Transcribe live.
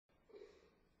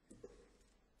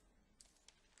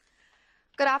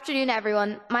Good afternoon,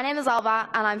 everyone. My name is Ailbhe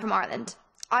and I'm from Ireland.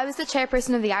 I was the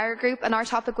chairperson of the IRA group and our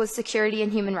topic was security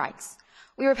and human rights.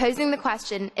 We were posing the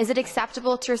question, is it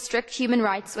acceptable to restrict human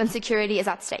rights when security is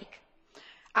at stake?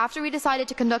 After we decided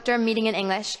to conduct our meeting in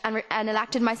English and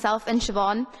elected myself and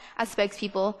Siobhan as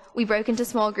spokespeople, we broke into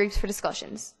small groups for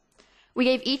discussions. We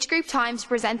gave each group time to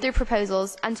present their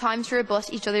proposals and time to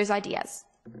rebut each other's ideas.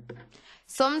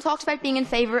 Some talked about being in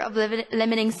favour of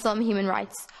limiting some human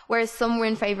rights, whereas some were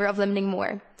in favour of limiting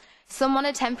more. Some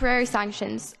wanted temporary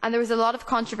sanctions, and there was a lot of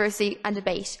controversy and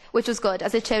debate, which was good,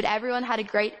 as it showed everyone had a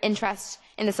great interest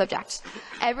in the subject.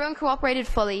 Everyone cooperated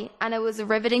fully, and it was a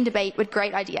riveting debate with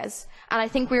great ideas. And I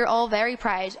think we are all very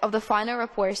proud of the final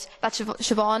report that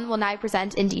Siobhan will now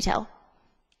present in detail.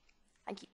 Thank you.